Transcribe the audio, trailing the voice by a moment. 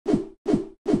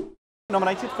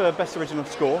Nominated for Best Original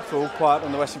Score for All Quiet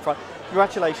on the Western Front.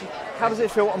 Congratulations. How does it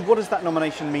feel and what does that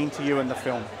nomination mean to you and the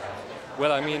film?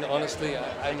 Well, I mean, honestly,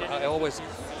 I always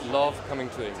love coming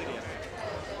to England.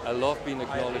 I love being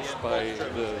acknowledged by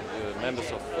the members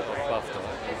of BAFTA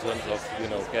in terms of, you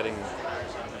know, getting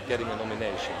a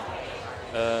nomination.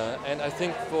 And I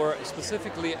think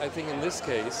specifically, I think in this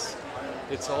case,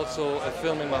 it's also a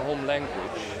film in my home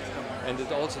language, and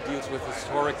it also deals with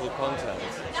historical content,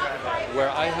 where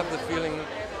I have the feeling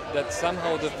that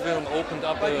somehow the film opened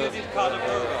up a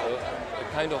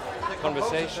kind of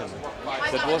conversation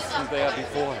that wasn't there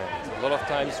beforehand. A lot of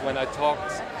times when I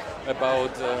talked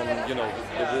about you know,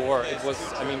 the war, it was,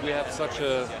 I mean, we have such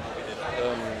a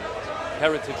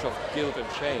heritage of guilt and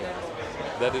shame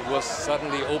that it was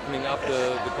suddenly opening up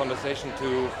the conversation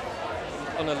to,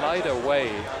 on a lighter way,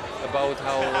 about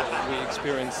how we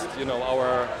experienced, you know,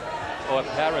 our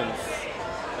parents'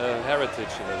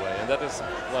 heritage in a way, and that is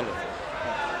wonderful.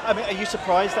 I mean, are you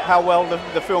surprised at how well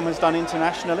the film has done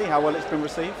internationally, how well it's been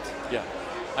received? Yeah,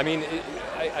 I mean,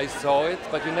 I saw it,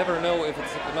 but you never know if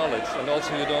it's acknowledged, and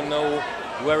also you don't know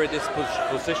where it is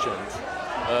positioned.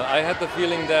 I had the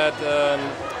feeling that,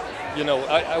 you know,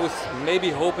 I was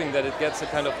maybe hoping that it gets a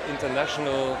kind of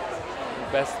international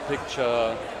Best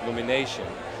Picture nomination.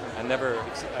 I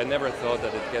never thought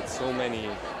that it gets so many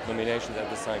nominations at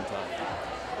the same time.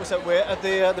 So we're at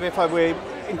the BAFTA, we're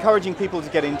encouraging people to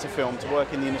get into film, to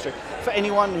work in the industry. For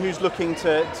anyone who's looking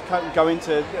to go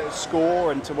into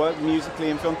score and to work musically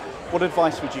in film, what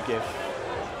advice would you give?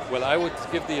 Well, I would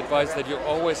give the advice that you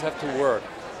always have to work.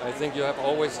 I think you have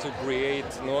always to create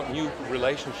new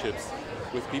relationships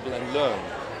with people and learn.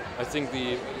 I think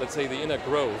let's say the inner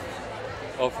growth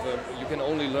of, you can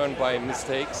only learn by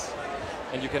mistakes.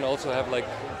 And you can also have like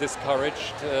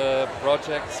discouraged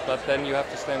projects, but then you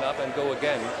have to stand up and go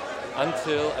again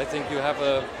until I think you have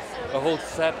a whole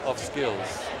set of skills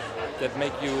that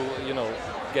make you, you know,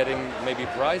 getting maybe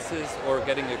prizes or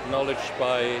getting acknowledged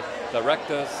by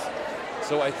directors.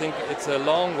 So I think it's a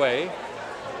long way,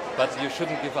 but you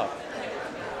shouldn't give up.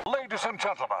 Ladies and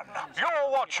gentlemen,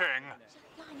 you're watching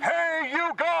Hey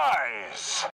You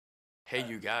Guys! Hey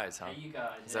You Guys, huh? Hey You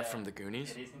Guys. Is that from the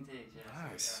Goonies? It is indeed, yeah.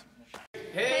 Nice.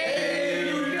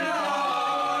 Hey You Guys!